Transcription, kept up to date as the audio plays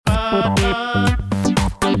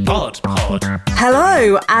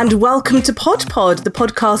Hello and welcome to Pod, the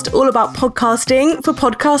podcast all about podcasting for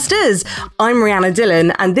podcasters. I'm Rihanna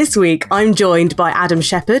Dillon, and this week I'm joined by Adam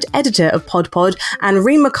Shepherd, editor of Pod, and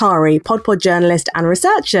Reem Makari, Pod journalist and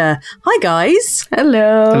researcher. Hi guys.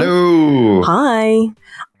 Hello. Hello. Hi.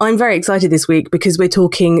 I'm very excited this week because we're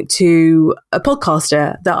talking to a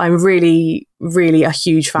podcaster that I'm really a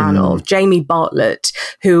huge fan of, Jamie Bartlett,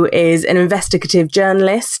 who is an investigative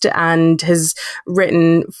journalist and has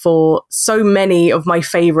written for so many of my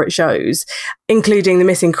favourite shows, including The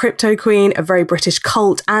Missing Crypto Queen, a very British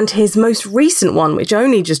cult, and his most recent one, which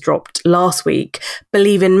only just dropped last week,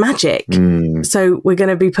 Believe in Magic. So we're going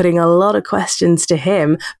to be putting a lot of questions to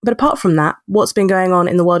him. But apart from that, what's been going on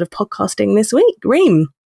in the world of podcasting this week? Reem?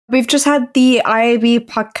 We've just had the IAB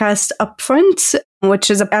podcast Upfront,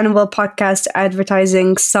 which is an annual podcast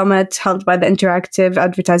advertising summit held by the Interactive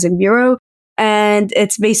Advertising Bureau. And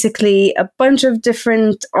it's basically a bunch of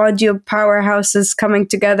different audio powerhouses coming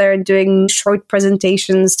together and doing short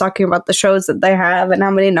presentations, talking about the shows that they have and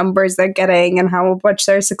how many numbers they're getting and how much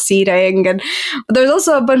they're succeeding. And there's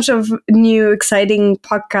also a bunch of new exciting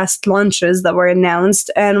podcast launches that were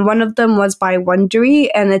announced. And one of them was by Wondery,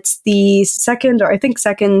 and it's the second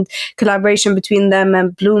collaboration between them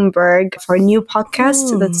and Bloomberg for a new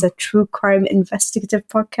podcast. That's a true crime investigative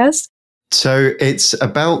podcast. So it's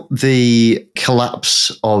about the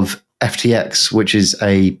collapse of FTX, which is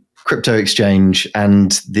a crypto exchange,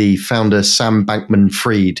 and the founder, Sam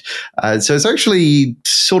Bankman-Fried. So it's actually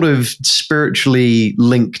sort of spiritually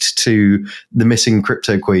linked to the Missing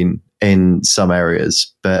Crypto Queen in some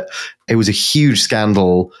areas. But it was a huge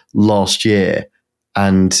scandal last year.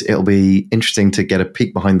 And it'll be interesting to get a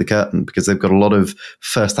peek behind the curtain because they've got a lot of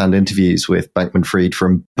first-hand interviews with Bankman-Fried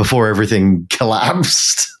from before everything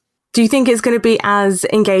collapsed. Do you think it's going to be as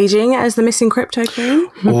engaging as The Missing Crypto Queen?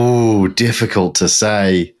 Oh, difficult to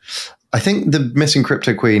say. I think The Missing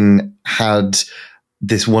Crypto Queen had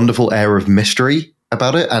this wonderful air of mystery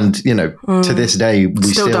about it. And, you know, to this day, we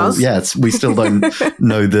still don't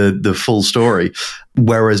know the full story.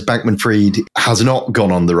 Whereas Bankman-Fried has not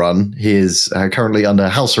gone on the run. He is currently under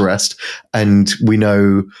house arrest. And we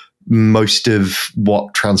know most of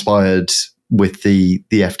what transpired with the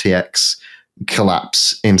FTX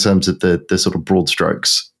collapse in terms of the sort of broad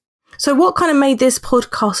strokes. So what kind of made this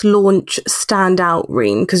podcast launch stand out,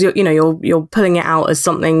 Reem? Because you're pulling it out as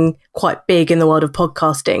something quite big in the world of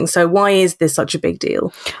podcasting. So why is this such a big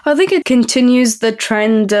deal? I think it continues the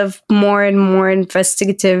trend of more and more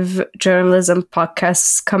investigative journalism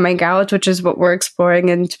podcasts coming out, which is what we're exploring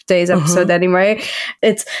in today's episode anyway.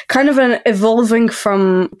 It's kind of an evolving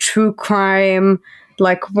from true crime,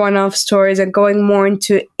 like one-off stories, and going more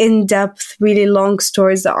into in-depth, really long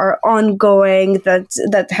stories that are ongoing,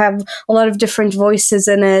 that have a lot of different voices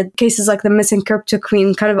in it. Cases like The Missing Crypto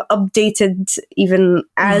Queen kind of updated even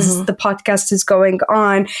as the podcast is going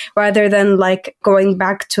on, rather than like going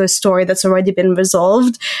back to a story that's already been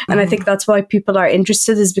resolved. And I think that's why people are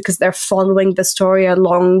interested, is because they're following the story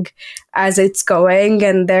along as it's going,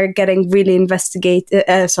 and they're getting really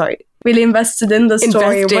really invested in the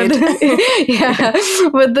story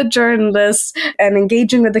with the journalists and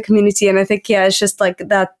engaging with the community. And I think, it's just like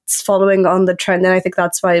that's following on the trend. And I think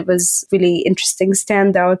that's why it was really interesting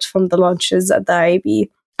standout from the launches at the IAB.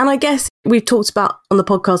 And I guess we've talked about on the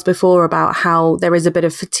podcast before about how there is a bit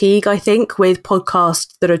of fatigue, I think, with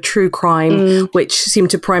podcasts that are true crime, which seem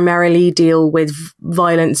to primarily deal with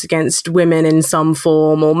violence against women in some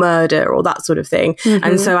form, or murder, or that sort of thing.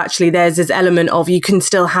 And so actually there's this element of, you can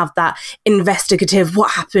still have that investigative, what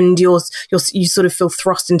happened, you sort of feel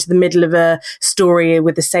thrust into the middle of a story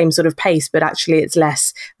with the same sort of pace, but actually it's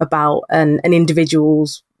less about an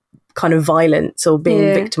individual's kind of violence or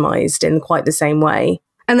being victimized in quite the same way.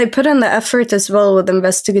 And they put in the effort as well with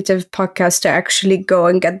investigative podcasts to actually go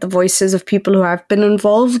and get the voices of people who have been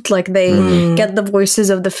involved. Like they get the voices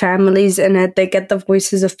of the families in it. They get the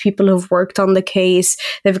voices of people who've worked on the case.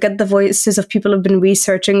 They've got the voices of people who've been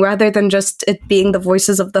researching, rather than just it being the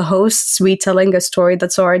voices of the hosts retelling a story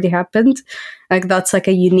that's already happened. Like that's like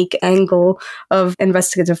a unique angle of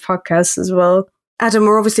investigative podcasts as well. Adam,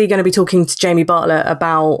 we're obviously going to be talking to Jamie Bartlett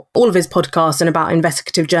about all of his podcasts and about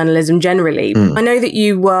investigative journalism generally. I know that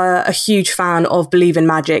you were a huge fan of Believe in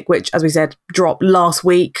Magic, which, as we said, dropped last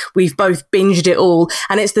week. We've both binged it all.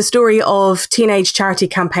 And it's the story of teenage charity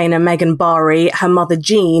campaigner Megan Barry, her mother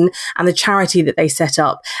Jean, and the charity that they set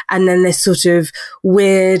up. And then this sort of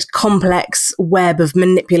weird, complex web of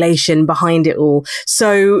manipulation behind it all.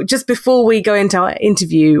 So just before we go into our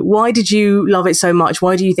interview, why did you love it so much?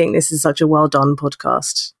 Why do you think this is such a well-done podcast?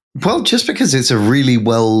 Well, just because it's a really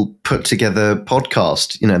well put together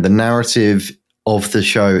podcast, the narrative of the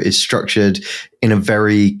show is structured in a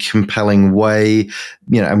very compelling way,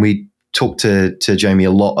 and we talked to Jamie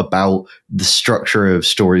a lot about the structure of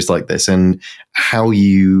stories like this and how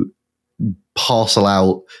you parcel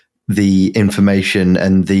out the information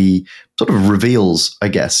and the sort of reveals, I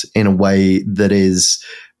guess, in a way that is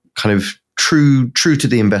kind of true to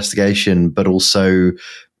the investigation, but also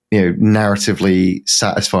narratively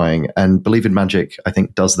satisfying. And Believe in Magic, I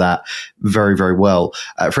think, does that very, very well.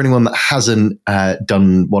 For anyone that hasn't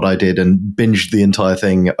done what I did and binged the entire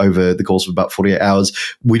thing over the course of about 48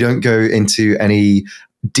 hours, we don't go into any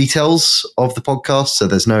details of the podcast, so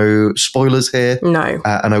there's no spoilers here. No.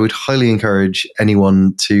 And I would highly encourage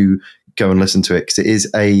anyone to go and listen to it, because it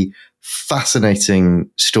is a fascinating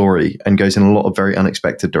story and goes in a lot of very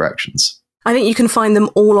unexpected directions. I think you can find them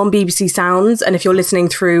all on BBC Sounds. And if you're listening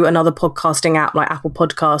through another podcasting app like Apple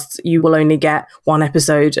Podcasts, you will only get one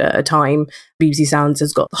episode at a time. BBC Sounds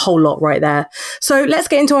has got a whole lot right there. So let's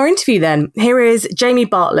get into our interview then. Here is Jamie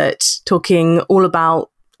Bartlett talking all about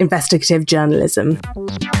investigative journalism.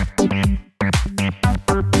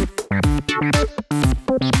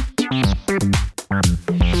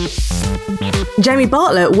 Jamie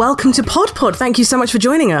Bartlett, welcome to Pod. Thank you so much for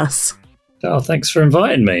joining us. Oh, thanks for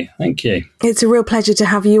inviting me. Thank you. It's a real pleasure to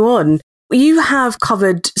have you on. You have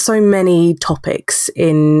covered so many topics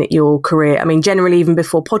in your career. I mean, generally even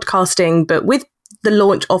before podcasting, but with the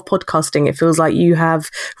launch of podcasting, it feels like you have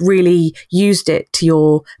really used it to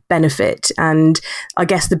your benefit. And I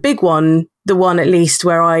guess the big one, the one at least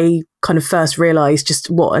where I kind of first realized just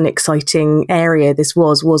what an exciting area this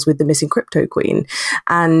was with the Missing Crypto Queen.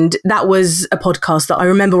 And that was a podcast that I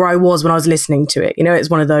remember where I was when I was listening to it. It's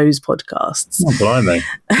one of those podcasts. Oh, blimey.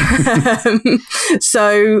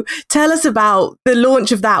 So tell us about the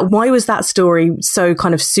launch of that. Why was that story so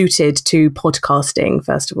kind of suited to podcasting,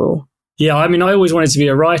 first of all? Yeah, I mean, I always wanted to be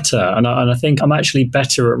a writer, and I think I'm actually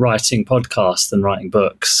better at writing podcasts than writing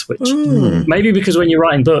books, which maybe because when you're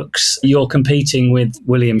writing books, you're competing with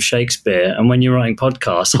William Shakespeare, and when you're writing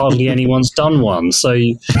podcasts, hardly anyone's done one. So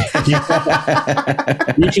you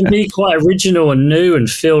can be quite original and new and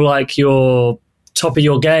feel like you're top of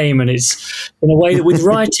your game, and it's in a way that with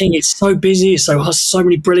writing, it's so busy, it's so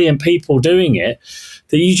many brilliant people doing it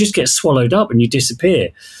that you just get swallowed up and you disappear.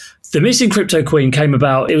 The Missing Crypto Queen came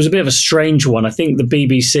about, it was a bit of a strange one. I think the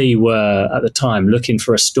BBC were, at the time, looking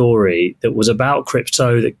for a story that was about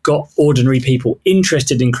crypto, that got ordinary people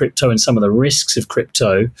interested in crypto and some of the risks of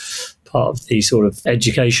crypto, part of the sort of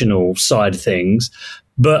educational side of things,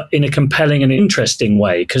 but in a compelling and interesting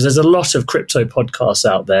way, because there's a lot of crypto podcasts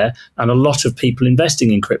out there and a lot of people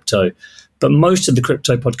investing in crypto. But most of the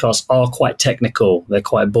crypto podcasts are quite technical. They're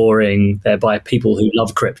quite boring. They're by people who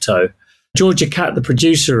love crypto. Georgia Catt, the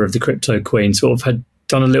producer of the Crypto Queen, sort of had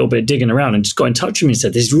done a little bit of digging around and just got in touch with me and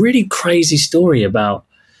said, this really crazy story about...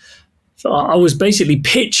 So I was basically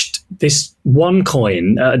pitched this one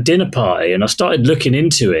coin at a dinner party, and I started looking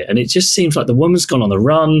into it, and it just seems like the woman's gone on the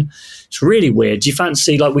run. It's really weird. Do you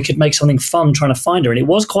fancy we could make something fun trying to find her? And it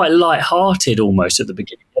was quite light-hearted almost at the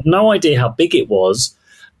beginning. I had no idea how big it was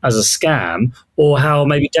as a scam or how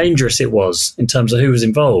maybe dangerous it was in terms of who was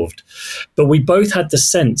involved. But we both had the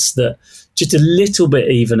sense that just a little bit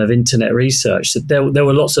even of internet research, that there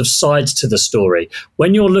were lots of sides to the story.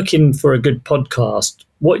 When you're looking for a good podcast,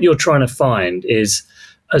 what you're trying to find is,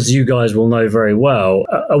 as you guys will know very well,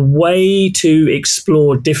 a way to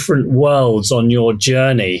explore different worlds on your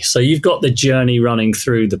journey. So you've got the journey running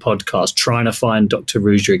through the podcast, trying to find Dr.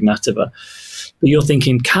 Ruja Ignatova. But you're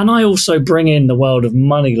thinking, can I also bring in the world of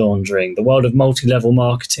money laundering, the world of multi-level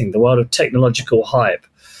marketing, the world of technological hype?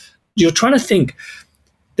 You're trying to think,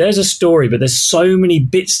 there's a story, but there's so many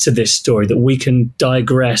bits to this story that we can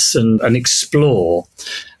digress and explore.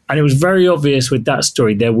 And it was very obvious with that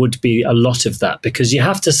story, there would be a lot of that, because you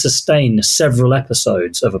have to sustain several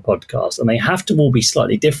episodes of a podcast, and they have to all be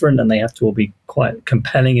slightly different, and they have to all be quite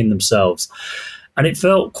compelling in themselves. And it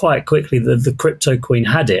felt quite quickly that the Crypto Queen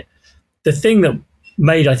had it. The thing that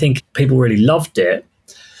made, I think, people really loved it,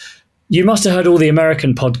 you must have heard all the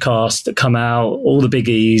American podcasts that come out, all the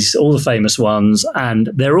biggies, all the famous ones, and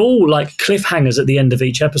they're all like cliffhangers at the end of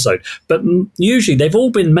each episode. But usually they've all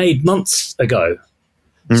been made months ago.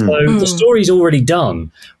 So the story's already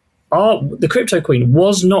done. The Crypto Queen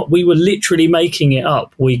was not, we were literally making it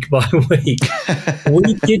up week by week.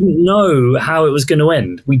 We didn't know how it was going to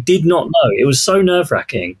end. We did not know. It was so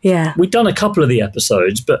nerve-wracking. Yeah. We'd done a couple of the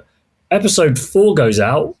episodes, but episode 4 goes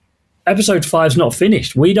out. Episode 5's not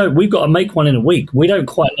finished. We've got to make one in a week. We don't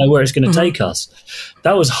quite know where it's going to take us.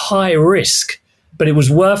 That was high risk. But it was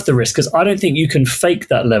worth the risk because I don't think you can fake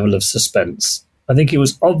that level of suspense. I think it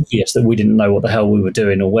was obvious that we didn't know what the hell we were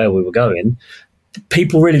doing or where we were going.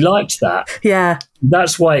 People really liked that. Yeah.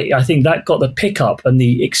 That's why I think that got the pickup and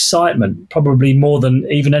the excitement probably more than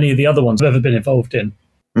even any of the other ones I've ever been involved in.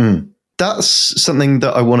 That's something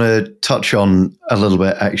that I want to touch on a little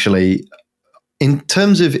bit, actually. In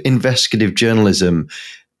terms of investigative journalism,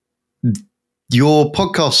 your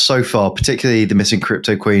podcasts so far, particularly The Missing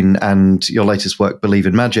Crypto Queen and your latest work, Believe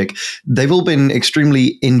in Magic, they've all been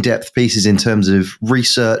extremely in-depth pieces in terms of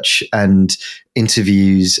research and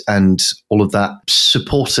interviews and all of that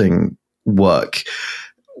supporting work.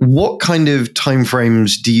 What kind of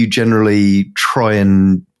timeframes do you generally try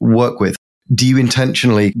and work with? Do you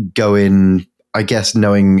intentionally go in, I guess,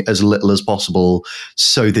 knowing as little as possible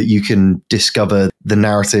so that you can discover the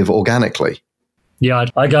narrative organically? Yeah,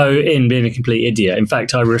 I go in being a complete idiot. In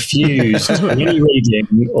fact, I refuse any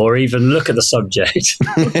reading or even look at the subject.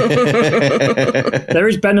 There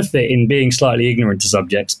is benefit in being slightly ignorant to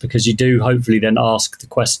subjects because you do hopefully then ask the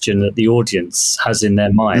question that the audience has in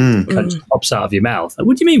their mind. It kind of just pops out of your mouth.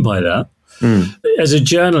 What do you mean by that? As a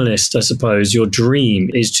journalist, I suppose your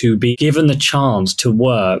dream is to be given the chance to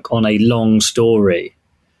work on a long story.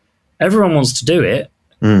 Everyone wants to do it.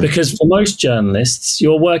 Because for most journalists,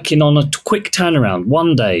 you're working on a quick turnaround,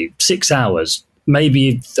 1 day, 6 hours,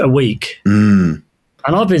 maybe a week. And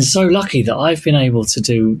I've been so lucky that I've been able to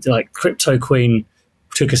do, like, Crypto Queen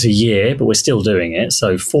took us a year, but we're still doing it.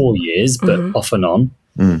 So 4 years, but off and on.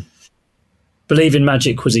 Believe in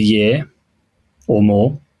Magic was a year or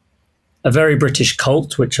more. A Very British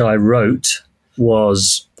Cult, which I wrote,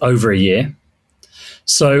 was over a year.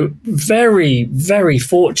 So very, very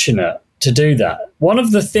fortunate to do that. One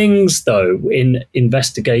of the things, though, in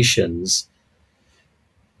investigations,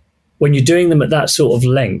 when you're doing them at that sort of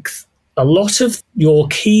length, a lot of your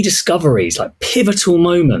key discoveries, like pivotal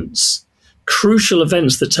moments, crucial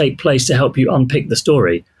events that take place to help you unpick the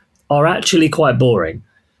story, are actually quite boring.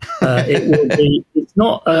 It's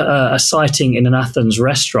not a sighting in an Athens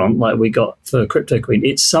restaurant like we got for Crypto Queen.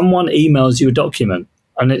 It's someone emails you a document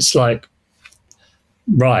and it's like,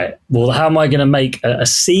 right, well, how am I going to make a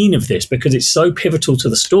scene of this? Because it's so pivotal to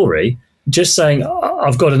the story. Just saying,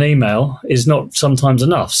 I've got an email is not sometimes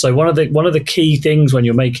enough. So one of the key things when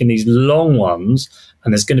you're making these long ones,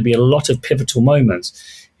 and there's going to be a lot of pivotal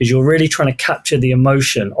moments, is you're really trying to capture the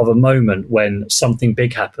emotion of a moment when something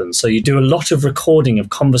big happens. So you do a lot of recording of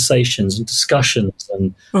conversations and discussions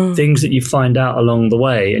and things that you find out along the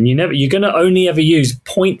way. And you're going to only ever use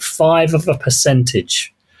 0.5%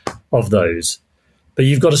 of those. But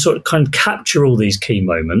you've got to sort of kind of capture all these key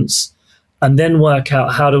moments and then work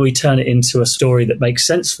out how do we turn it into a story that makes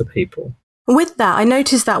sense for people. With that, I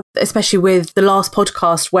noticed that, especially with the last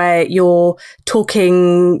podcast where you're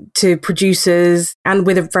talking to producers and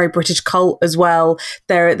with A Very British Cult as well,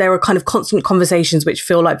 there are kind of constant conversations which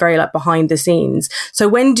feel like very like behind the scenes. So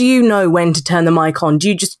when do you know when to turn the mic on? Do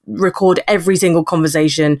you just record every single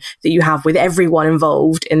conversation that you have with everyone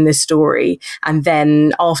involved in this story and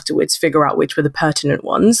then afterwards figure out which were the pertinent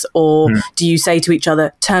ones? Or do you say to each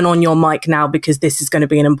other, turn on your mic now because this is going to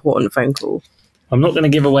be an important phone call? I'm not going to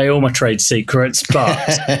give away all my trade secrets, but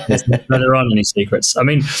there aren't any secrets. I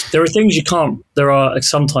mean, there are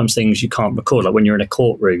sometimes things you can't record. Like when you're in a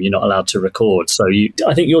courtroom, you're not allowed to record. So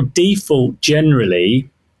I think your default generally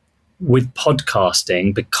with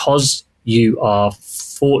podcasting, because you are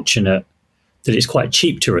fortunate that it's quite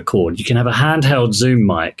cheap to record. You can have a handheld Zoom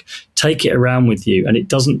mic, take it around with you, and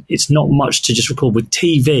it's not much to just record. With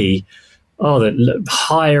TV,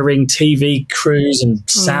 hiring TV crews and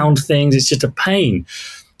sound things, it's just a pain.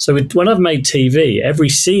 So when I've made TV, every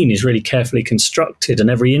scene is really carefully constructed and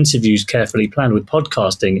every interview is carefully planned. With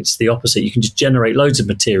podcasting, it's the opposite. You can just generate loads of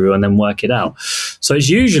material and then work it out. So it's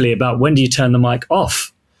usually about when do you turn the mic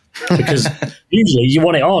off? Because usually you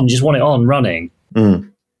want it on, just want it on running.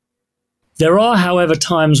 There are, however,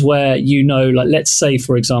 times where, like let's say,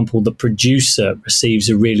 for example, the producer receives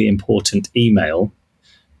a really important email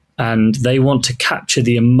and they want to capture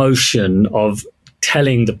the emotion of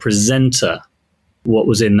telling the presenter what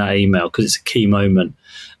was in that email because it's a key moment.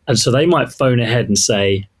 And so they might phone ahead and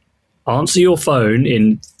say, answer your phone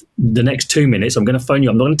in the next 2 minutes. I'm going to phone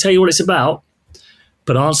you. I'm not going to tell you what it's about,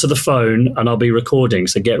 but answer the phone and I'll be recording.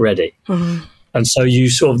 So get ready. And so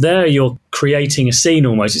you're creating a scene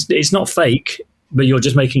almost. It's not fake, but you're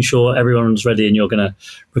just making sure everyone's ready and you're going to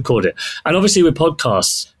record it. And obviously with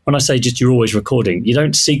podcasts, when I say just you're always recording, you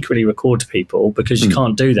don't secretly record people because you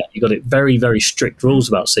can't do that. You've got very, very strict rules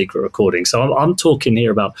about secret recording. So I'm talking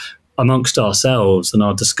here about amongst ourselves and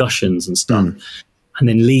our discussions and stuff. And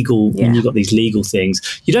then when you've got these legal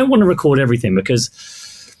things, you don't want to record everything, because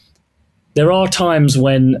there are times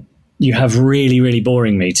when you have really, really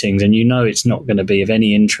boring meetings and it's not going to be of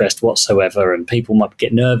any interest whatsoever, and people might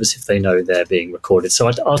get nervous if they know they're being recorded. So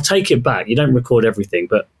I'll take it back. You don't record everything,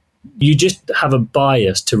 but you just have a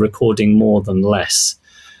bias to recording more than less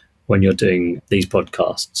when you're doing these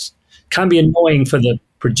podcasts. It can be annoying for the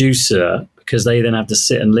producer, because they then have to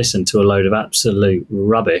sit and listen to a load of absolute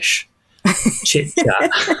rubbish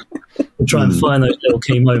chit-chat and try and find those little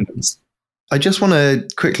key moments. I just want to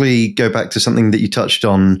quickly go back to something that you touched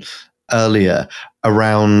on earlier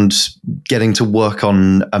around getting to work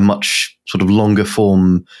on a much sort of longer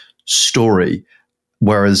form story,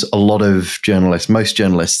 whereas a lot of journalists, most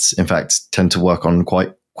journalists, in fact, tend to work on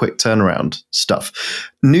quite quick turnaround stuff.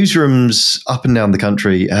 Newsrooms up and down the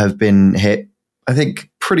country have been hit, I think,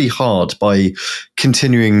 pretty hard by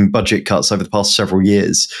continuing budget cuts over the past several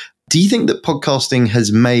years. Do you think that podcasting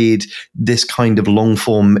has made this kind of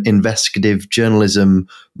long-form investigative journalism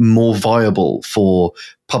more viable for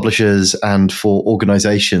publishers and for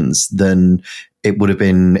organizations than it would have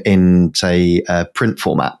been in, say, a print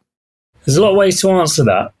format? There's a lot of ways to answer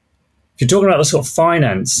that. If you're talking about the sort of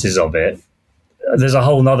finances of it, there's a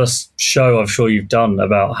whole nother show I'm sure you've done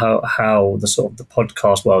about how the sort of the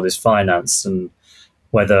podcast world is financed, and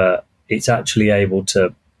whether it's actually able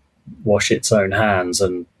to wash its own hands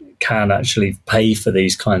and can actually pay for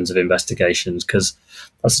these kinds of investigations, because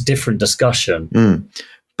that's a different discussion.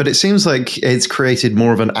 But it seems like it's created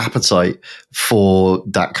more of an appetite for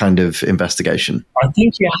that kind of investigation. I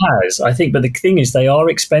think it has. But the thing is, they are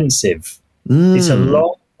expensive. It's a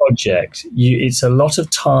long project. It's a lot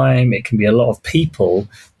of time. It can be a lot of people.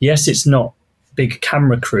 Yes, it's not big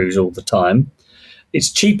camera crews all the time.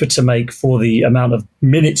 It's cheaper to make for the amount of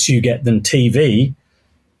minutes you get than TV.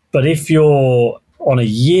 But if you're on a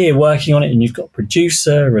year working on it, and you've got a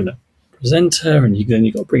producer and a presenter, and then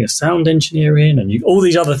you've got to bring a sound engineer in, and all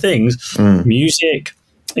these other things, music,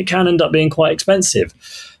 it can end up being quite expensive.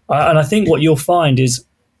 And I think what you'll find is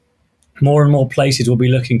more and more places will be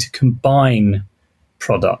looking to combine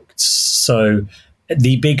products. So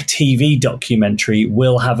the big TV documentary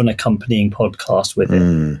will have an accompanying podcast with it,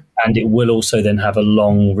 and it will also then have a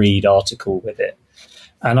long read article with it.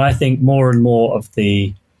 And I think more and more of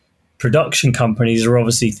the production companies are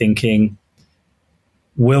obviously thinking,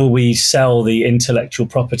 will we sell the intellectual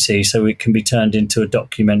property so it can be turned into a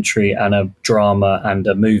documentary and a drama and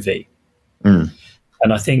a movie? And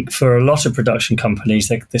I think for a lot of production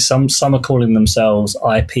companies, some are calling themselves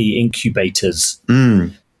IP incubators.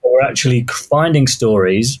 We're actually finding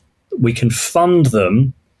stories. We can fund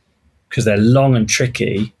them because they're long and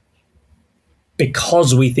tricky,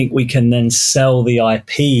 because we think we can then sell the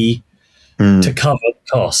IP to cover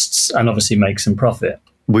the costs and obviously make some profit.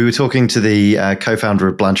 We were talking to the co-founder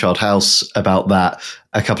of Blanchard House about that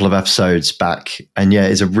a couple of episodes back. And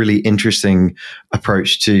it's a really interesting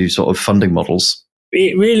approach to sort of funding models.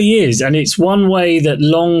 It really is. And it's one way that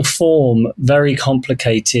long form, very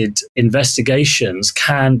complicated investigations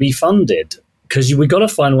can be funded, because we've got to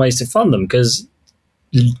find ways to fund them, because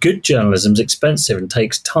good journalism is expensive and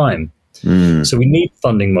takes time. So we need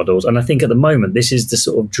funding models. And I think at the moment, this is the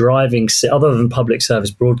sort of driving seat, other than public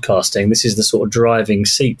service broadcasting, this is the sort of driving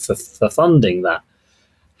seat for funding that.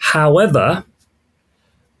 However,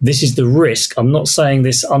 this is the risk. I'm not saying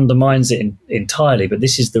this undermines it entirely, but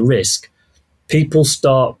this is the risk. People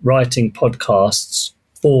start writing podcasts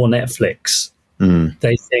for Netflix.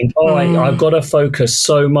 They think, I've got to focus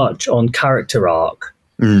so much on character arc.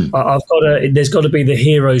 There's got to be the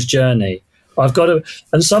hero's journey.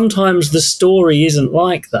 And sometimes the story isn't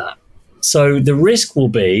like that. So the risk will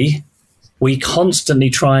be we constantly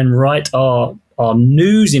try and write our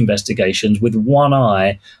news investigations with one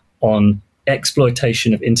eye on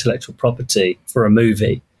exploitation of intellectual property for a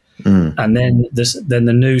movie. And then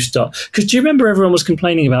the news starts. Because do you remember everyone was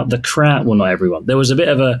complaining about The Crown? Well, not everyone. There was a bit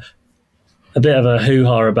of a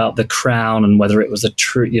hoo-ha about The Crown and whether it was a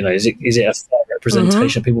true, is it a fair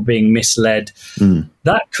representation of people being misled?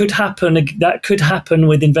 That could happen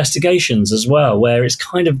with investigations as well, where it's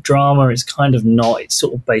kind of drama, it's kind of not, it's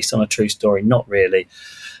sort of based on a true story, not really.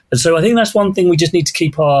 And so I think that's one thing we just need to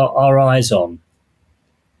keep our eyes on,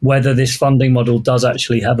 whether this funding model does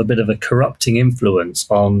actually have a bit of a corrupting influence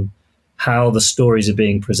on how the stories are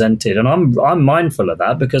being presented. And I'm mindful of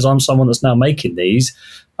that, because I'm someone that's now making these,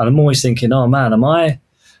 and I'm always thinking, oh man,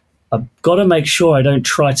 I've got to make sure I don't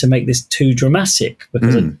try to make this too dramatic,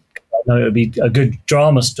 because I know it would be a good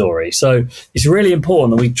drama story. So it's really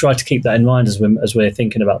important that we try to keep that in mind as we're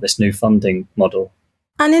thinking about this new funding model.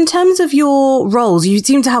 And in terms of your roles, you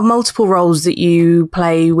seem to have multiple roles that you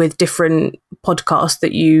play with different podcasts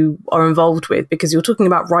that you are involved with, because you're talking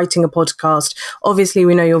about writing a podcast. Obviously,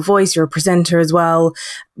 we know your voice, you're a presenter as well,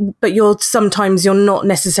 but you're not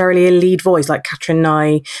necessarily a lead voice, like Catherine and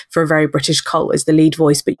I for A Very British Cult is the lead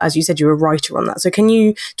voice. But as you said, you're a writer on that. So can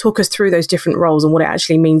you talk us through those different roles and what it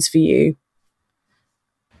actually means for you?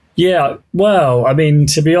 Yeah, well, I mean,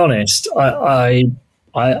 to be honest, I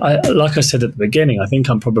like I said at the beginning, I think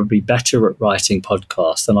I'm probably better at writing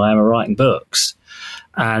podcasts than I am at writing books.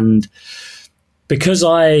 And because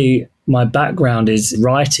my background is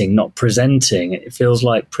writing, not presenting, it feels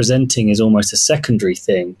like presenting is almost a secondary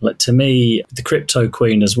thing. Like, to me, the Crypto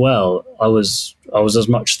Queen as well, I was as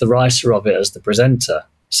much the writer of it as the presenter.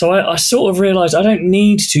 So I sort of realised I don't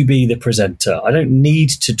need to be the presenter. I don't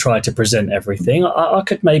need to try to present everything. I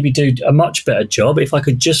could maybe do a much better job if I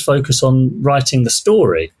could just focus on writing the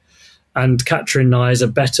story. And Catherine Nye is a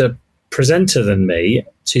better presenter than me.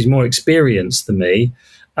 She's more experienced than me.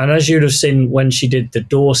 And as you'd have seen when she did the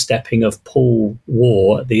doorstepping of Paul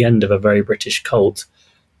War at the end of A Very British Cult,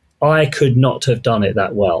 I could not have done it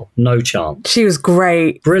that well. No chance. She was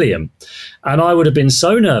great. Brilliant. And I would have been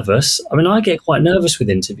so nervous. I mean, I get quite nervous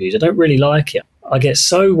with interviews. I don't really like it. I get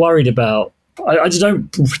so worried about, I just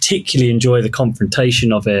don't particularly enjoy the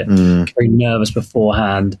confrontation of it. Very nervous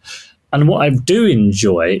beforehand. And what I do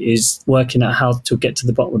enjoy is working out how to get to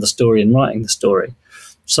the bottom of the story and writing the story.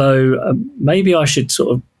 So maybe I should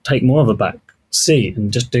sort of take more of a back seat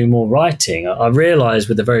and just do more writing. I realised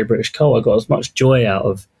with A Very British Cult, I got as much joy out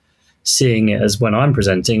of seeing it as when I'm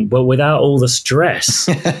presenting, but without all the stress.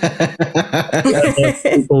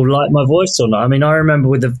 People like my voice or not. I mean, I remember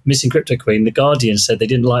with the Missing Crypto Queen, The Guardian said they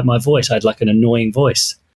didn't like my voice. I had like an annoying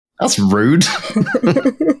voice. That's rude.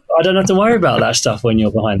 I don't have to worry about that stuff when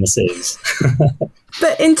you're behind the scenes.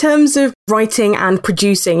 But in terms of writing and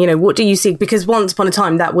producing, what do you see? Because once upon a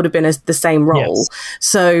time, that would have been the same role. Yes.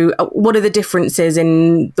 So what are the differences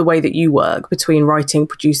in the way that you work between writing,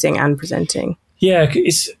 producing and presenting? Yeah,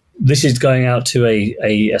 this is going out to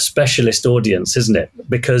a specialist audience, isn't it?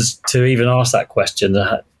 Because to even ask that question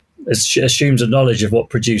assumes a knowledge of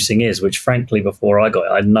what producing is, which frankly, before I got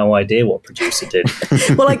it, I had no idea what producer did.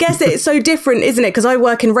 Well, I guess it's so different, isn't it? Because I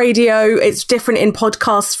work in radio. It's different in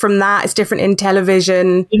podcasts from that. It's different in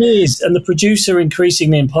television. It is. And the producer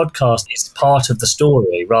increasingly in podcast is part of the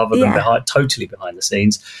story rather than totally behind the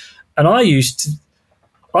scenes. And I used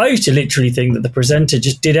to literally think that the presenter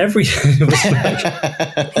just did everything. It was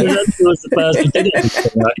the presenter was the person who did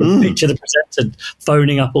everything. I can picture the presenter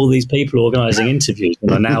phoning up all these people organising interviews,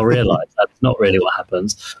 and I now realise that's not really what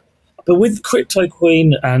happens. But with Crypto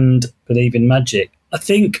Queen and Believe in Magic, I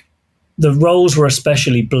think the roles were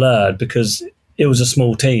especially blurred because it was a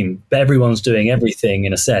small team, but everyone's doing everything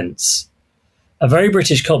in a sense. A Very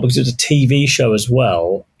British Cult, because it was a TV show as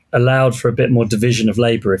well, allowed for a bit more division of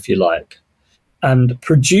labour, if you like. And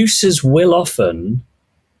producers will often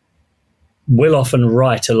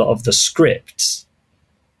write a lot of the scripts.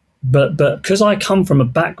 But because I come from a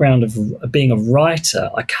background of being a writer,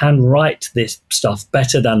 I can write this stuff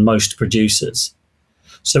better than most producers.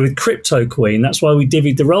 So with Crypto Queen, that's why we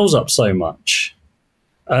divvied the roles up so much.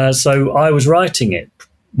 So I was writing it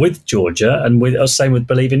with Georgia, and same with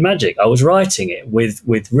Believe in Magic. I was writing it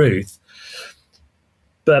with Ruth.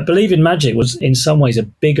 But Believe in Magic was in some ways a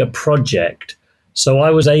bigger project. So I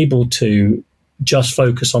was able to just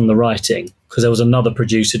focus on the writing because there was another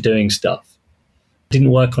producer doing stuff.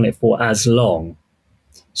 Didn't work on it for as long.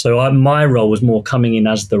 So my role was more coming in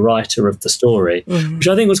as the writer of the story, which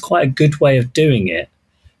I think was quite a good way of doing it,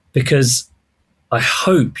 because I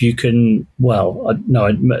hope you can,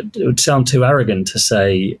 it would sound too arrogant to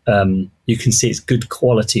say you can see it's good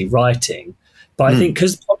quality writing. But I think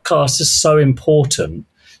because podcasts are so important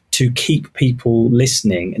to keep people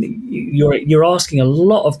listening, and you're asking a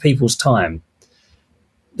lot of people's time,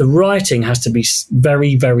 the writing has to be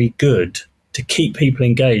very, very good to keep people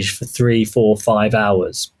engaged for 3, 4, 5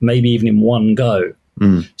 hours, maybe even in one go.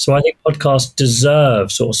 So I think podcasts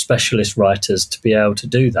deserve sort of specialist writers to be able to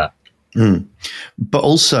do that. But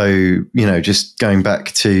also, just going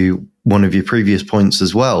back to one of your previous points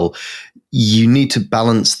as well, you need to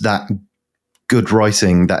balance that good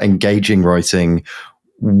writing, that engaging writing,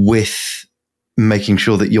 with making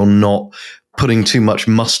sure that you're not putting too much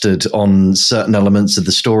mustard on certain elements of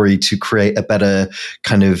the story to create a better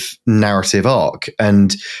kind of narrative arc,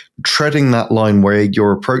 and treading that line where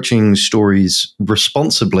you're approaching stories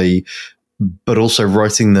responsibly, but also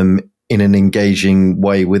writing them in an engaging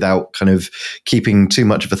way without kind of keeping too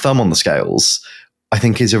much of a thumb on the scales, I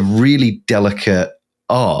think is a really delicate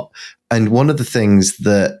art. And one of the things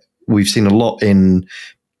that we've seen a lot in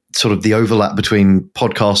sort of the overlap between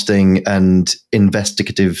podcasting and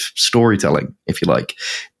investigative storytelling, if you like,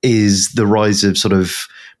 is the rise of sort of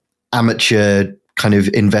amateur kind of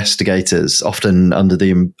investigators, often under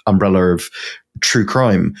the umbrella of true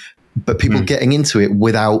crime, but people getting into it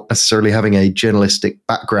without necessarily having a journalistic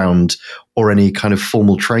background or any kind of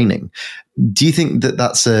formal training. Do you think that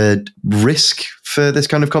that's a risk for this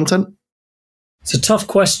kind of content? It's a tough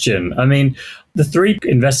question. I mean, the 3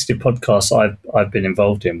 investigative podcasts I've been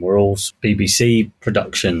involved in were all BBC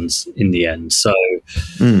productions in the end. So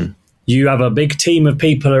you have a big team of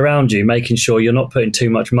people around you making sure you're not putting too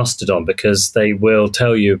much mustard on, because they will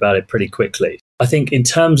tell you about it pretty quickly. I think in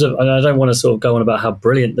terms of, and I don't want to sort of go on about how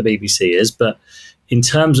brilliant the BBC is, but in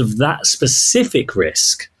terms of that specific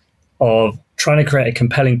risk of trying to create a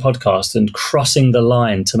compelling podcast and crossing the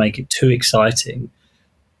line to make it too exciting,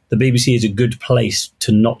 the BBC is a good place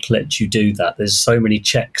to not let you do that. There's so many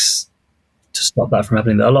checks to stop that from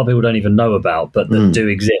happening that a lot of people don't even know about, but that do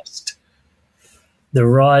exist. The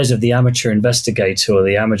rise of the amateur investigator or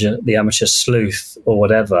the amateur sleuth or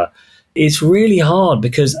whatever, it's really hard,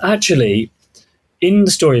 because actually in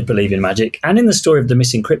the story of Believe in Magic and in the story of the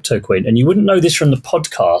missing Crypto Queen, and you wouldn't know this from the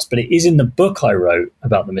podcast, but it is in the book I wrote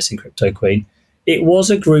about the missing Crypto Queen, it was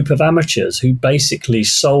a group of amateurs who basically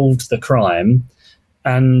solved the crime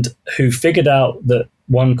and who figured out that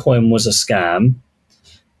OneCoin was a scam,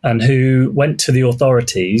 and who went to the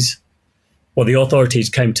authorities, or the authorities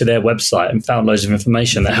came to their website and found loads of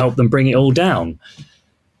information that helped them bring it all down.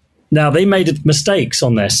 Now, they made mistakes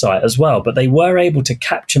on their site as well, but they were able to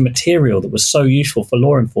capture material that was so useful for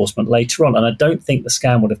law enforcement later on. And I don't think the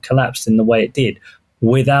scam would have collapsed in the way it did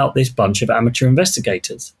without this bunch of amateur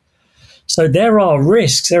investigators. So there are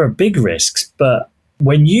risks, there are big risks, but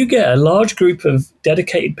when you get a large group of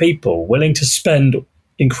dedicated people willing to spend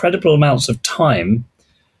incredible amounts of time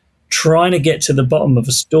trying to get to the bottom of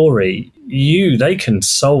a story, they can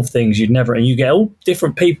solve things you'd never, and you get all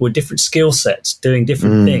different people with different skill sets doing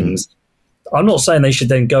different things. I'm not saying they should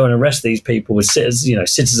then go and arrest these people with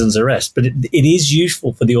citizens arrest, but it is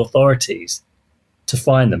useful for the authorities to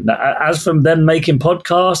find them. Now, as from them making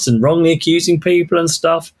podcasts and wrongly accusing people and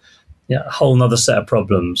stuff, a whole nother set of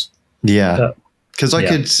problems. Yeah. Because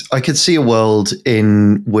I could see a world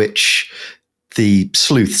in which the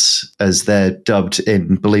sleuths, as they're dubbed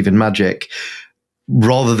in Believe in Magic,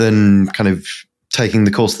 rather than kind of taking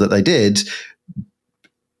the course that they did,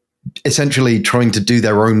 essentially trying to do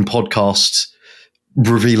their own podcast,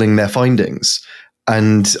 revealing their findings.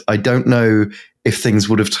 And I don't know if things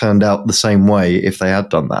would have turned out the same way if they had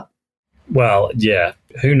done that. Well, yeah,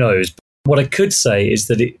 who knows? What I could say is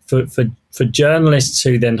that for journalists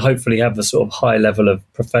who then hopefully have a sort of high level of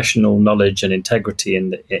professional knowledge and integrity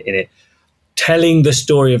in it, telling the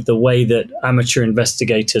story of the way that amateur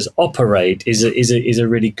investigators operate is a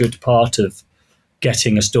really good part of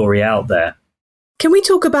getting a story out there. Can we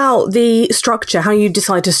talk about the structure, how you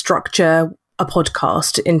decide to structure a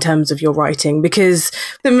podcast in terms of your writing? Because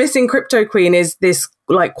The Missing Crypto Queen is this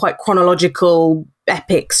like quite chronological,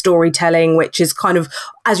 epic storytelling, which is kind of,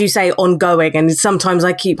 as you say, ongoing. And sometimes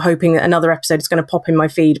I keep hoping that another episode is going to pop in my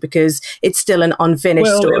feed because it's still an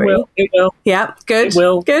unfinished story. It will. Yeah, good. It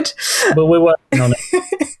will. Good. But we're working on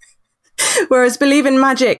it. Whereas Believe in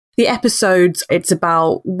Magic, the episodes, it's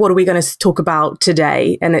about what are we going to talk about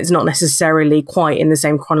today? And it's not necessarily quite in the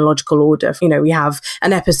same chronological order. You know, we have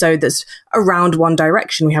an episode that's around One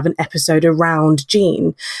Direction. We have an episode around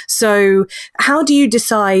Gene. So how do you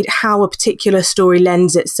decide how a particular story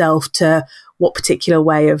lends itself to what particular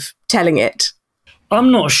way of telling it?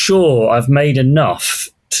 I'm not sure I've made enough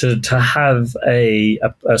to have a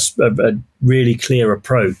really clear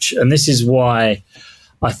approach. And this is why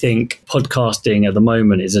I think podcasting at the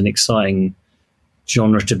moment is an exciting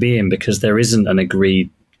genre to be in, because there isn't an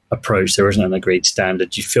agreed approach. There isn't an agreed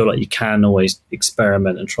standard. You feel like you can always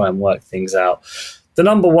experiment and try and work things out. The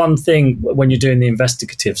number one thing when you're doing the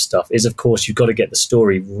investigative stuff is, of course, you've got to get the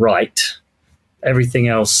story right. Everything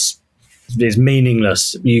else is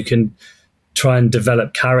meaningless. You can try and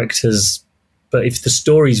develop characters, but if the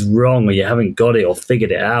story's wrong or you haven't got it or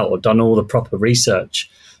figured it out or done all the proper research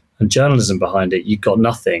and journalism behind it, you've got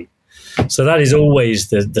nothing. So that is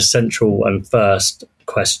always the central and first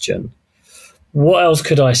question. What else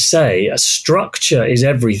could I say? A structure is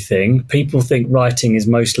everything. People think writing is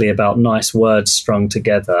mostly about nice words strung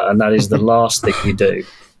together, and that is the last thing you do.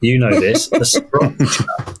 You know this. The structure,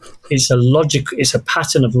 it's a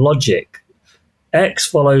pattern of logic. X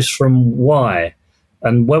follows from Y,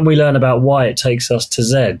 and when we learn about Y, it takes us to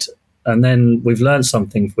Z, and then we've learned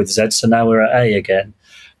something with Z, so now we're at A again.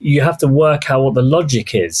 You have to work out what the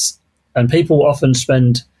logic is. And people often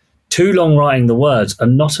spend too long writing the words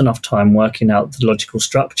and not enough time working out the logical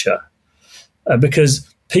structure. Because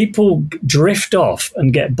people drift off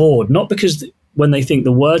and get bored, not because when they think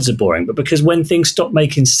the words are boring, but because when things stop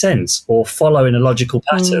making sense or follow in a logical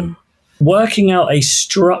pattern, working out a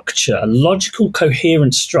structure, a logical,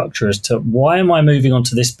 coherent structure as to why am I moving on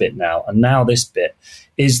to this bit now and now this bit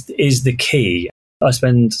is the key. I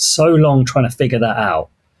spend so long trying to figure that out.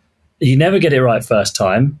 You never get it right first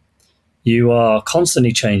time. You are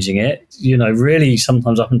constantly changing it, really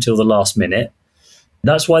sometimes up until the last minute.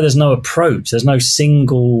 That's why there's no approach. There's no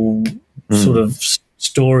single sort of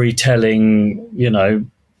storytelling,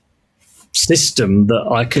 system that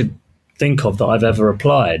I could think of that I've ever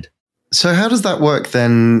applied. So how does that work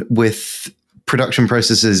then with production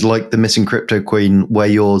processes like The Missing Crypto Queen, where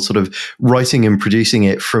you're sort of writing and producing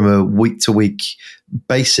it from a week-to-week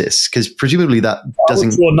basis? Because presumably that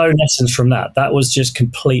doesn't... Well, no lessons from that. That was just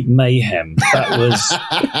complete mayhem. That was...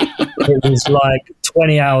 It was like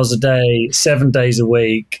 20 hours a day, 7 days a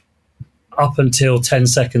week, up until 10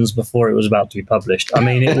 seconds before it was about to be published. I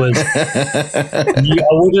mean, it was... I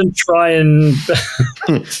wouldn't try and...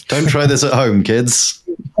 Don't try this at home, kids.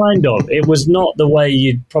 Kind of. It was not the way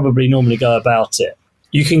you'd probably normally go about it.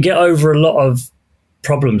 You can get over a lot of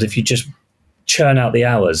problems if you just churn out the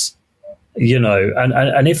hours,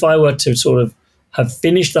 and if I were to sort of have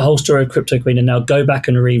finished the whole story of Crypto Queen and now go back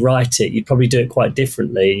and rewrite it, you'd probably do it quite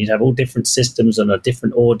differently. You'd have all different systems and a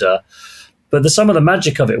different order. But some of the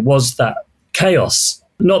magic of it was that chaos.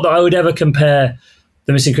 Not that I would ever compare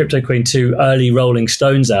The Missing Crypto Queen to early Rolling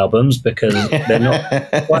Stones albums, because they're not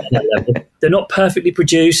quite at that level. They're not perfectly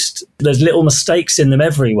produced. There's little mistakes in them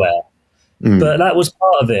everywhere. But that was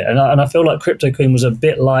part of it. And I feel like Crypto Queen was a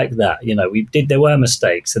bit like that. There were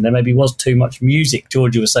mistakes, and there maybe was too much music.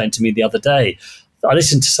 Georgia was saying to me the other day, I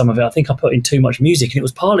listened to some of it. I think I put in too much music, and it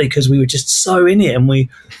was partly because we were just so in it. And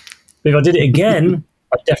if I did it again,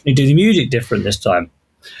 I'd definitely do the music different this time.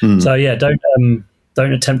 So yeah, don't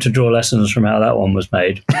attempt to draw lessons from how that one was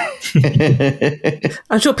made.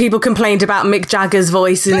 I'm sure people complained about Mick Jagger's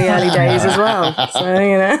voice in the early days as well. So,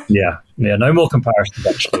 Yeah, no more comparisons,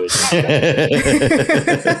 actually.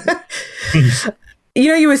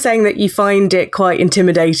 You were saying that you find it quite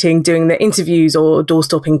intimidating doing the interviews or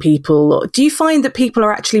door-stopping people. Do you find that people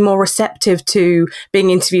are actually more receptive to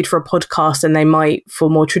being interviewed for a podcast than they might for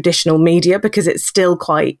more traditional media, because it's still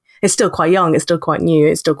quite young, it's still quite new,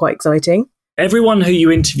 it's still quite exciting? Everyone who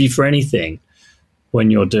you interview for anything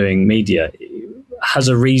when you're doing media has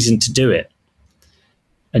a reason to do it.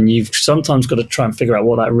 And you've sometimes got to try and figure out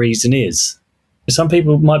what that reason is. Some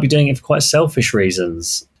people might be doing it for quite selfish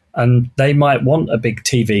reasons, and they might want a big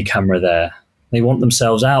TV camera there. They want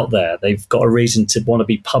themselves out there. They've got a reason to want to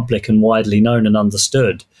be public and widely known and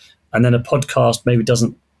understood. And then a podcast maybe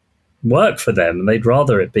doesn't work for them. They'd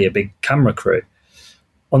rather it be a big camera crew.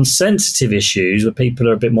 On sensitive issues where people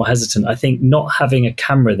are a bit more hesitant, I think not having a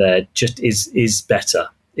camera there just is better.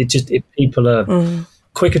 People are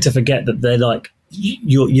quicker to forget that they're like,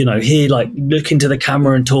 here, like look into the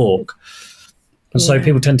camera and talk. And so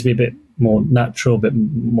people tend to be a bit more natural, a bit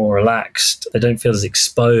more relaxed. They don't feel as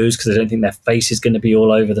exposed because they don't think their face is going to be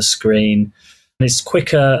all over the screen. And it's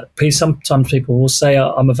quicker. Sometimes people will say,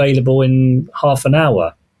 I'm available in half an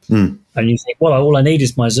hour. And you think, well, all I need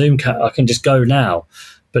is my Zoom I can just go now.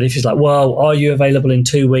 But if it's like, well, are you available in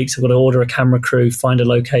 2 weeks? I've got to order a camera crew, find a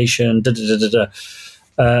location,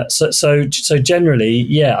 So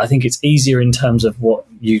generally, I think it's easier in terms of what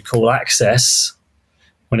you call access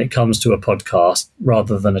when it comes to a podcast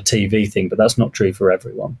rather than a TV thing. But that's not true for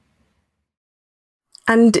everyone.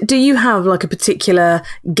 And do you have like a particular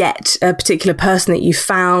person that you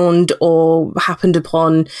found or happened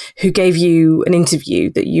upon who gave you an interview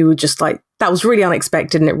that you were just like, that was really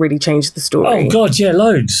unexpected and it really changed the story? Oh, God, yeah,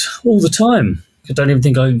 loads, all the time. I don't even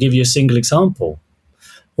think I can give you a single example.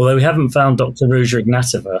 Although we haven't found Dr. Ruja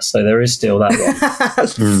Ignatova, so there is still that one.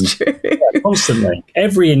 That's true. Yeah, constantly.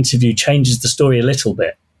 Every interview changes the story a little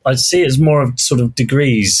bit. I see it as more of sort of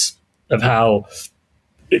degrees of how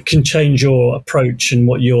it can change your approach and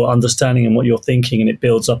what you're understanding and what you're thinking, and it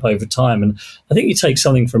builds up over time. And I think you take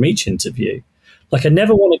something from each interview. Like I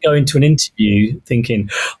never want to go into an interview thinking,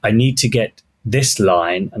 I need to get this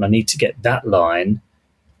line and I need to get that line.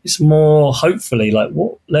 It's more hopefully like,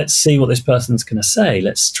 let's see what this person's going to say.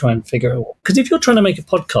 Let's try and figure it out. Because if you're trying to make a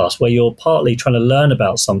podcast where you're partly trying to learn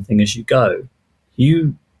about something as you go,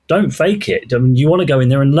 you don't fake it. I mean, you want to go in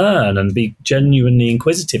there and learn and be genuinely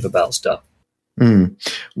inquisitive about stuff.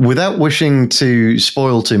 Without wishing to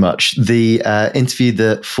spoil too much, the interview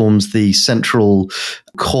that forms the central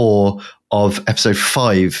core of episode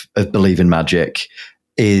 5 of Believe in Magic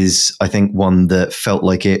is, I think, one that felt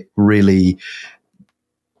like it really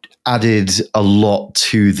added a lot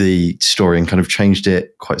to the story and kind of changed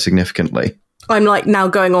it quite significantly. I'm like now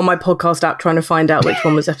going on my podcast app trying to find out which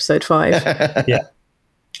one was episode 5. Yeah.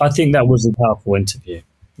 I think that was a powerful interview.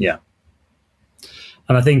 Yeah.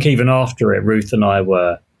 And I think even after it, Ruth and I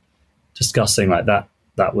were discussing like that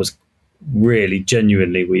was really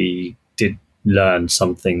genuinely, we did learn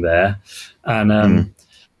something there. And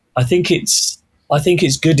I think it's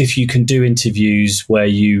good if you can do interviews where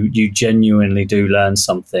you genuinely do learn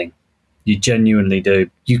something. You genuinely do.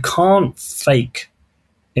 You can't fake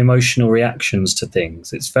emotional reactions to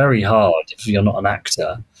things. It's very hard if you're not an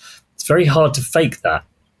actor. It's very hard to fake that.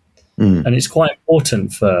 And it's quite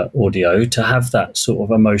important for audio to have that sort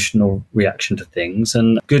of emotional reaction to things.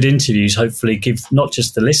 And good interviews hopefully give not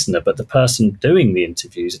just the listener, but the person doing the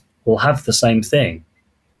interviews will have the same thing.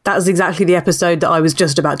 That was exactly the episode that I was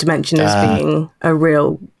just about to mention as being a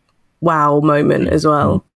real wow moment as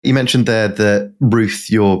well. You mentioned there that Ruth,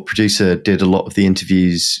 your producer, did a lot of the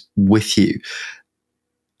interviews with you.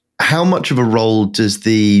 How much of a role does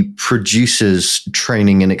the producer's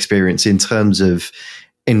training and experience in terms of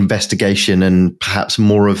investigation and perhaps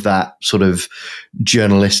more of that sort of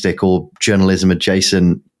journalistic or journalism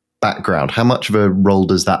adjacent background, how much of a role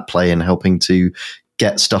does that play in helping to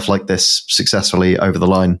get stuff like this successfully over the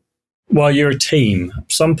line? Well, you're a team.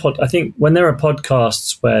 I think when there are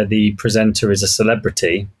podcasts where the presenter is a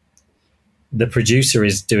celebrity, the producer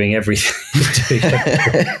is doing everything.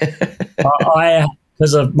 I,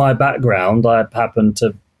 because of my background, I happen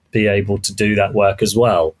to be able to do that work as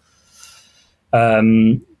well.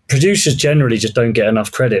 Producers generally just don't get enough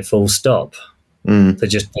credit, full stop. They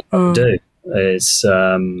just do. It's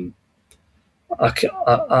I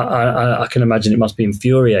can imagine it must be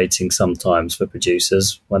infuriating sometimes for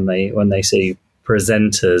producers when they see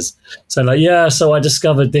presenters saying like, yeah, so I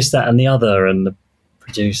discovered this, that, and the other, and the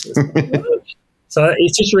producers. So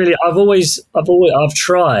it's just really, I've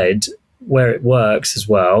tried where it works as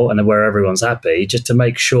well, and where everyone's happy, just to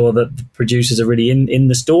make sure that the producers are really in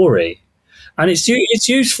the story. And it's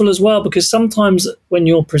useful as well, because sometimes when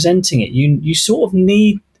you're presenting it, you sort of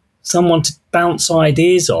need someone to bounce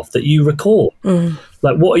ideas off that you record.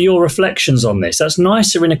 Like, what are your reflections on this? That's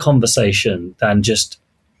nicer in a conversation than just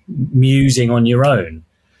musing on your own.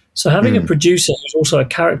 So having a producer who's also a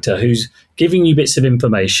character, who's giving you bits of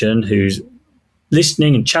information, who's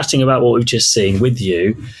listening and chatting about what we've just seen with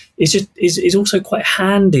you, is also quite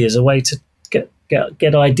handy as a way to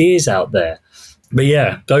get ideas out there. But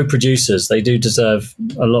yeah, go producers. They do deserve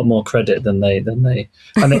a lot more credit than they, and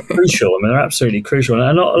they're crucial. I mean, they're absolutely crucial.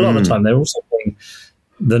 And a lot of the time, they're also doing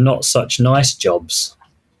the not such nice jobs,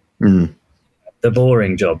 the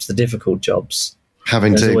boring jobs, the difficult jobs.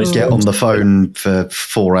 Having to get on the phone for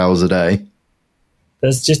 4 hours a day.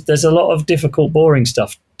 There's a lot of difficult, boring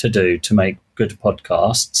stuff to do to make good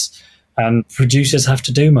podcasts, and producers have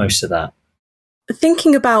to do most of that.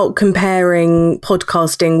 Thinking about comparing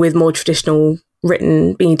podcasting with more traditional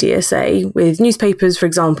written media, say with newspapers, for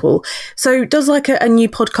example. So does like a new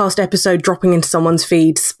podcast episode dropping into someone's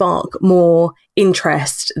feed spark more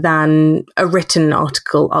interest than a written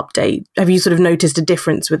article update? Have you sort of noticed a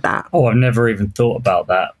difference with that? Oh, I've never even thought about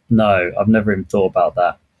that. No, I've never even thought about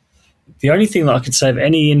that. The only thing that I could say of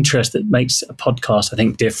any interest that makes a podcast, I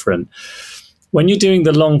think, different, when you're doing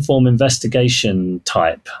the long form investigation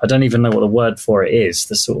type, I don't even know what the word for it is,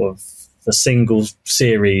 the sort of the single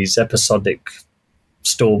series episodic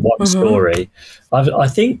story. I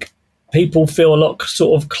think people feel a lot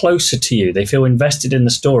sort of closer to you. They feel invested in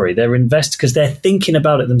the story. They're invested because they're thinking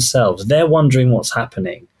about it themselves. They're wondering what's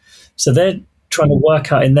happening. So they're trying to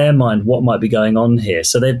work out in their mind what might be going on here.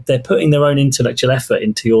 So they're putting their own intellectual effort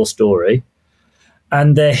into your story.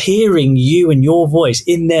 And they're hearing you and your voice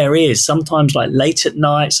in their ears, sometimes like late at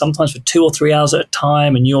night, sometimes for 2 or 3 hours at a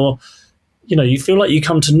time. And you feel like you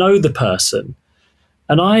come to know the person.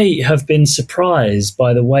 And I have been surprised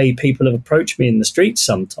by the way people have approached me in the streets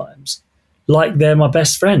sometimes, like they're my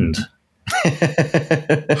best friend.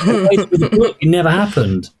 It never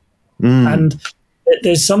happened. And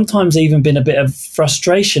there's sometimes even been a bit of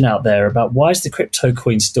frustration out there about why is the Crypto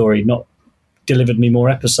Queen story not delivered me more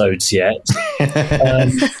episodes yet?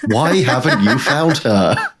 Why haven't you found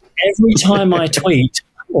her? Every time I tweet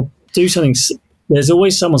or do something, there's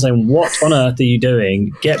always someone saying, what on earth are you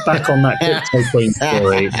doing? Get back on that Crypto Queen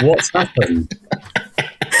story. What's happened?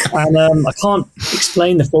 And I can't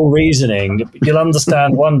explain the full reasoning, but you'll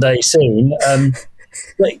understand one day soon.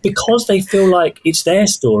 Because they feel like it's their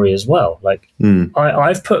story as well. Like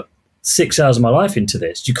I've put 6 hours of my life into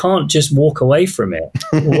this. You can't just walk away from it.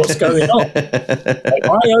 What's going on? Like,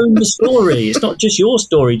 I own the story. It's not just your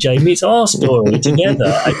story, Jamie. It's our story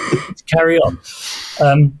together. Carry on.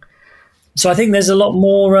 So I think there's a lot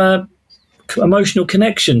more emotional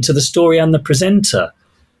connection to the story and the presenter,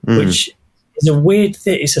 which is a weird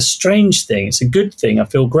thing. It's a strange thing. It's a good thing. I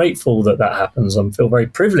feel grateful that happens. I feel very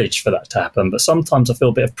privileged for that to happen. But sometimes I feel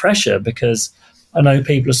a bit of pressure because I know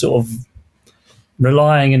people are sort of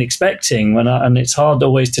relying and expecting, and it's hard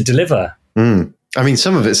always to deliver. I mean,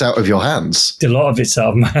 some of it's out of your hands. A lot of it's out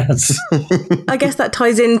of my hands. I guess that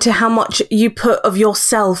ties into how much you put of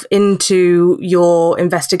yourself into your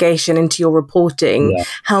investigation, into your reporting. Yeah.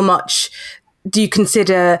 How much do you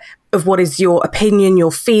consider of what is your opinion,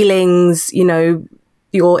 your feelings,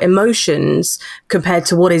 your emotions compared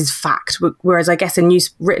to what is fact? Whereas I guess in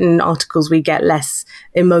written articles, we get less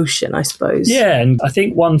emotion, I suppose. Yeah, and I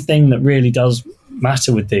think one thing that really does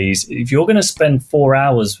matter with these, if you're going to spend 4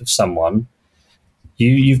 hours with someone,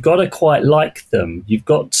 you've got to quite like them. You've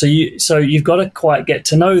got to quite get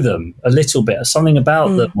to know them a little bit, or something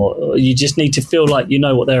about them, or you just need to feel like you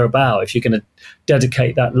know what they're about if you're going to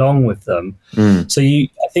dedicate that long with them. So I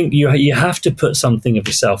think you have to put something of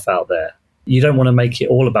yourself out there. You don't want to make it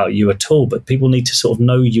all about you at all, but people need to sort of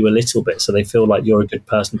know you a little bit so they feel like you're a good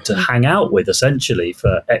person to hang out with, essentially,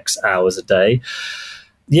 for X hours a day.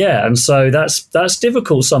 Yeah, and so that's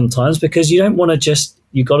difficult sometimes because you don't want to just,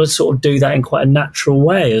 you've got to sort of do that in quite a natural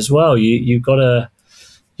way as well. You've got to,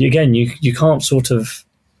 you can't sort of,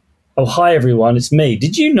 oh, hi everyone, it's me.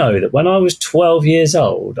 Did you know that when I was 12 years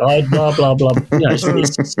old, I blah, blah, blah. It's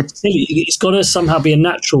silly. It's got to somehow be a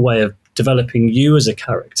natural way of developing you as a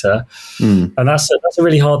character. And that's a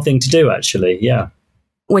really hard thing to do, actually. Yeah.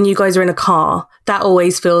 When you guys are in a car, that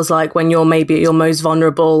always feels like when you're maybe at your most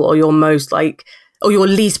vulnerable or your most or your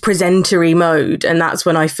least presentery mode. And that's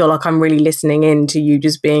when I feel like I'm really listening in to you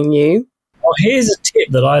just being you. Well, here's a tip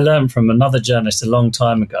that I learned from another journalist a long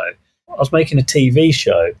time ago. I was making a TV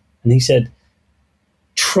show and he said,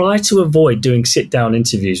 try to avoid doing sit-down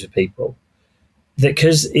interviews with people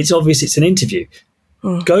because it's obvious it's an interview.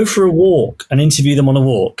 Go for a walk and interview them on a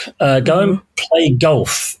walk. Go and play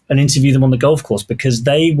golf and interview them on the golf course because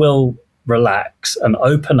they will relax and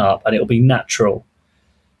open up and it'll be natural.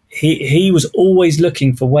 He was always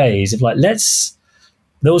looking for ways of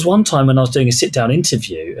there was one time when I was doing a sit down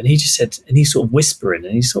interview and he just said, and he's sort of whispering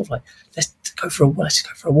and he's sort of like, let's go for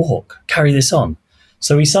a walk, carry this on.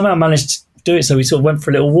 So he somehow managed to do it. So we sort of went for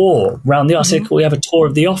a little walk around the office. I said, cool, we have a tour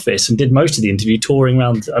of the office and did most of the interview touring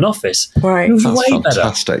around an office. Right. It was That's way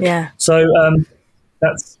fantastic. better. Yeah. So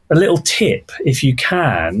that's a little tip. If you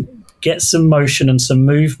can, get some motion and some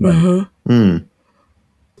movement.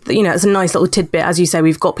 It's a nice little tidbit. As you say,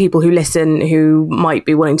 we've got people who listen who might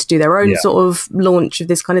be wanting to do their own sort of launch of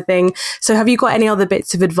this kind of thing. So have you got any other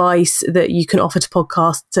bits of advice that you can offer to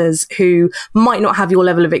podcasters who might not have your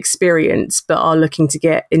level of experience but are looking to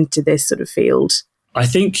get into this sort of field? I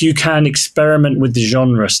think you can experiment with the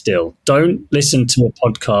genre still. Don't listen to a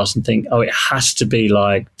podcast and think, oh, it has to be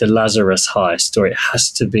like the Lazarus Heist or it has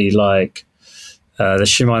to be like the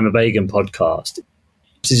Shamima Begum podcast.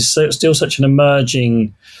 It's still such an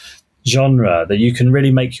emerging genre that you can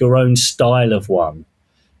really make your own style of one.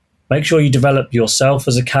 Make sure you develop yourself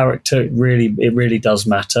as a character. It really does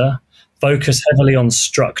matter. Focus heavily on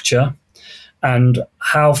structure and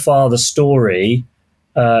how far the story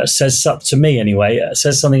says up to me anyway. It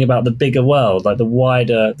says something about the bigger world, like the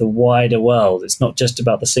wider world. It's not just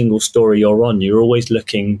about the single story you're on. You're always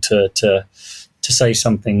looking to say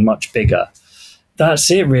something much bigger.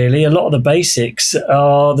 That's it, really. A lot of the basics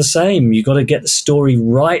are the same. You've got to get the story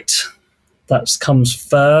right. That comes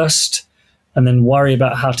first, and then worry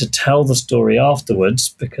about how to tell the story afterwards,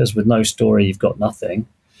 because with no story, you've got nothing.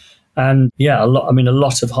 And a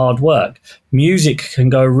lot of hard work. Music can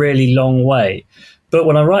go a really long way. But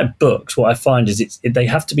when I write books, what I find is they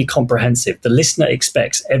have to be comprehensive. The listener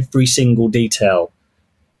expects every single detail.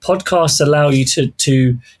 Podcasts allow you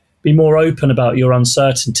to be more open about your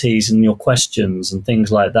uncertainties and your questions and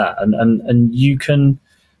things like that. And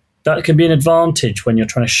that can be an advantage when you're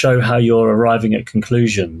trying to show how you're arriving at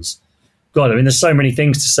conclusions. God, there's so many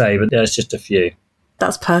things to say, but there's just a few.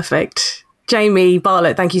 That's perfect. Jamie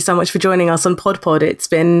Bartlett, thank you so much for joining us on Pod. It's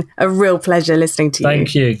been a real pleasure listening to you.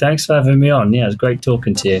 Thank you. Thanks for having me on. Yeah, it was great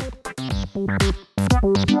talking to you.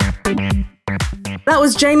 That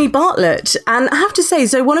was Jamie Bartlett. And I have to say,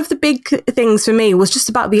 so one of the big things for me was just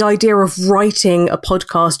about the idea of writing a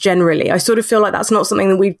podcast generally. I sort of feel like that's not something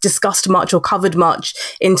that we've discussed much or covered much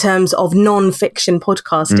in terms of non-fiction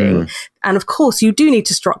podcasting. And of course, you do need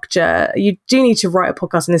to structure, you do need to write a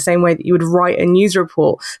podcast in the same way that you would write a news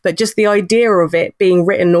report. But just the idea of it being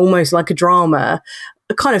written almost like a drama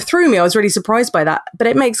kind of threw me. I was really surprised by that, but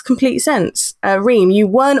it makes complete sense. Reem, you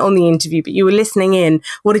weren't on the interview, but you were listening in.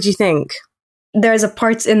 What did you think? There's a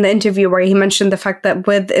part in the interview where he mentioned the fact that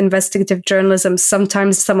with investigative journalism,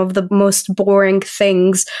 sometimes some of the most boring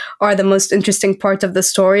things are the most interesting part of the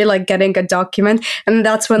story, like getting a document. And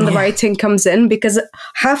that's when the writing comes in, because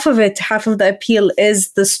half of the appeal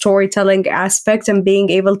is the storytelling aspect and being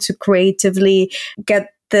able to creatively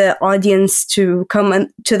get the audience to come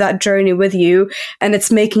to that journey with you. And it's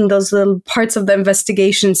making those little parts of the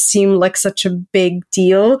investigation seem like such a big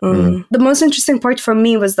deal. The most interesting part for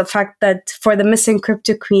me was the fact that for the missing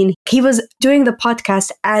crypto queen, he was doing the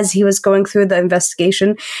podcast as he was going through the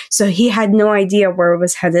investigation. So he had no idea where it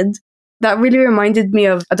was headed. That really reminded me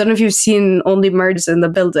of, I don't know if you've seen Only Murders in the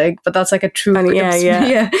Building, but that's like a true crime.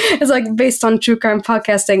 Yeah. It's like based on true crime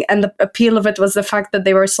podcasting. And the appeal of it was the fact that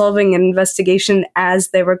they were solving an investigation as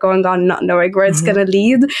they were going on, not knowing where it's going to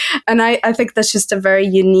lead. And I think that's just a very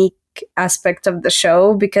unique aspect of the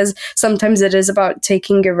show, because sometimes it is about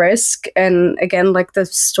taking a risk and again like the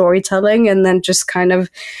storytelling, and then just kind of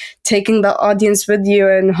taking the audience with you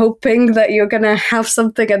and hoping that you're gonna have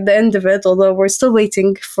something at the end of it, although we're still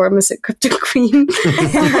waiting for Missing Crypto Queen.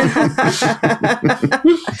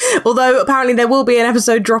 Although apparently there will be an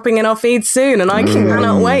episode dropping in our feed soon, and I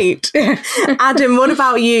cannot wait. Adam, what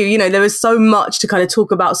about you? You know, there was so much to kind of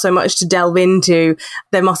talk about, so much to delve into.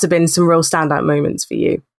 There must have been some real standout moments for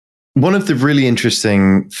you. One of the really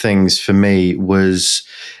interesting things for me was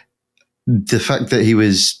the fact that he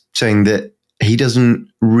was saying that he doesn't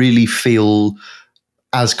really feel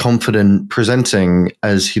as confident presenting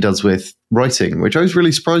as he does with writing, which I was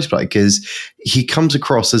really surprised by, because he comes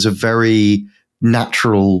across as a very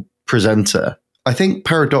natural presenter. I think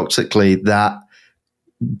paradoxically that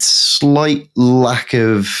slight lack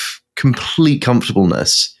of complete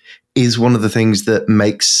comfortableness is one of the things that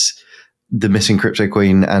makes The Missing Crypto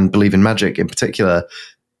Queen and Believe in Magic in particular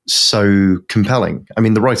so compelling. I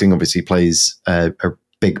mean, the writing obviously plays a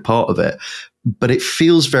big part of it, but it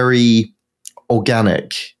feels very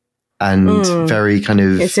organic and very kind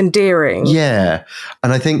of... It's endearing. Yeah.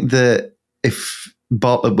 And I think that if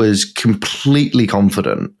Bartlett was completely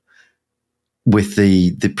confident with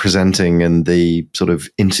the presenting and the sort of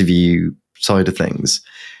interview side of things,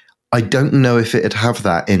 I don't know if it'd have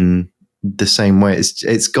that in the same way.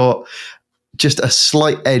 It's got just a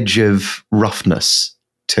slight edge of roughness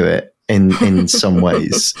to it in some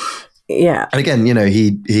ways. Yeah. And again, you know,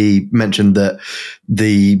 he mentioned that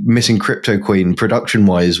the Missing Crypto Queen production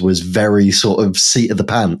wise was very sort of seat of the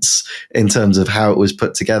pants in terms of how it was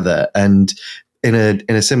put together. And in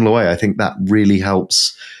a similar way, I think that really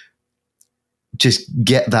helps just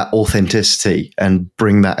get that authenticity and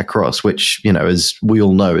bring that across, which, you know, as we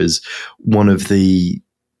all know, is one of the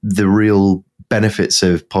real benefits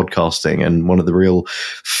of podcasting, and one of the real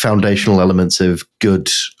foundational elements of good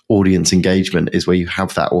audience engagement is where you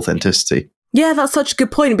have that authenticity. Yeah, that's such a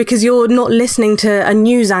good point, because you're not listening to a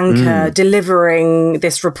news anchor delivering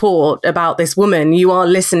this report about this woman. You are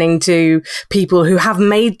listening to people who have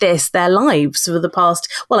made this their lives for the past,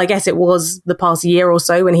 well, I guess it was the past year or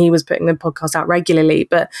so when he was putting the podcast out regularly.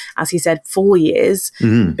 But as he said, 4 years,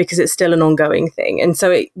 because it's still an ongoing thing. And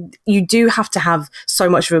so you do have to have so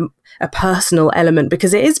much of a personal element,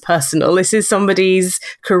 because it is personal. This is somebody's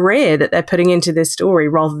career that they're putting into this story,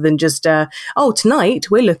 rather than just, tonight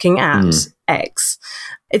we're looking at X.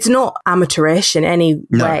 It's not amateurish in any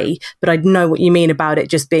way, but I know what you mean about it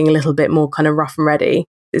just being a little bit more kind of rough and ready.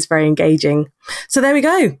 It's very engaging. So there we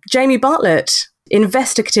go. Jamie Bartlett,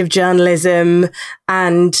 investigative journalism,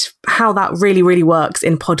 and how that really, really works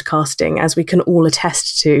in podcasting, as we can all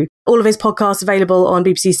attest to. All of his podcasts available on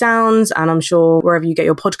BBC Sounds, and I'm sure wherever you get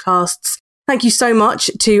your podcasts. Thank you so much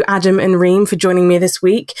to Adam and Reem for joining me this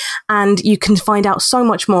week. And you can find out so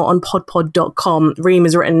much more on podpod.com. Reem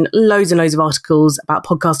has written loads and loads of articles about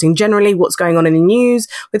podcasting generally, what's going on in the news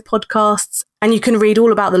with podcasts. And you can read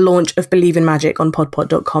all about the launch of Believe in Magic on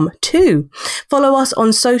podpod.com too. Follow us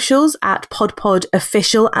on socials at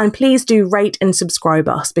podpodofficial, and please do rate and subscribe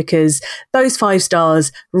us, because those 5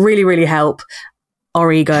 stars really, really help.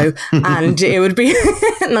 our ego, and it would be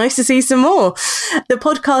nice to see some more. The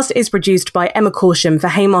podcast is produced by Emma Corsham for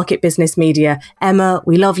Haymarket Business Media. Emma,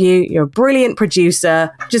 we love you. You're a brilliant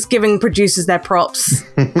producer. Just giving producers their props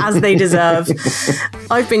as they deserve.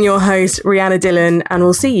 I've been your host, Rihanna Dillon, and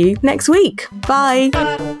we'll see you next week. Bye.